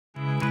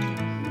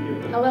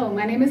Hello,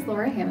 my name is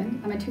Laura Hammond.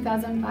 I'm a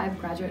 2005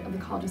 graduate of the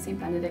College of St.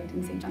 Benedict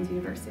and St. John's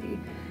University.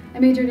 I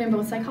majored in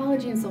both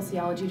psychology and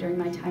sociology during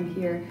my time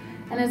here,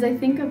 and as I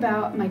think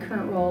about my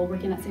current role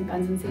working at St.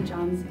 Ben's and St.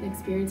 John's and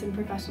experience in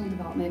professional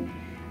development,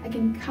 I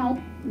can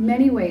count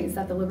many ways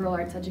that the liberal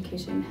arts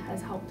education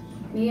has helped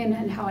me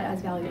and how it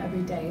adds value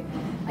every day.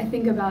 I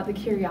think about the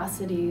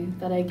curiosity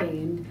that I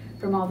gained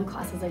from all the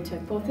classes I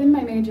took, both in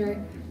my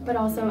major but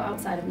also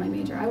outside of my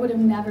major. I would have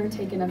never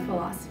taken a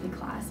philosophy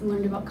class and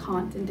learned about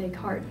Kant and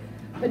Descartes,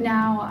 but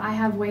now I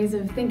have ways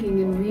of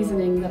thinking and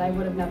reasoning that I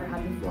would have never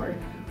had before.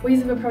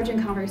 Ways of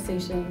approaching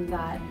conversation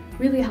that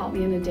really help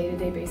me on a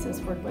day-to-day basis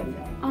work with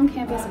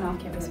on-campus and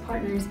off-campus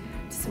partners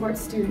to support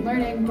student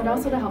learning, but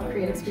also to help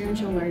create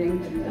experiential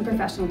learning and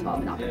professional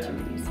development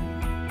opportunities.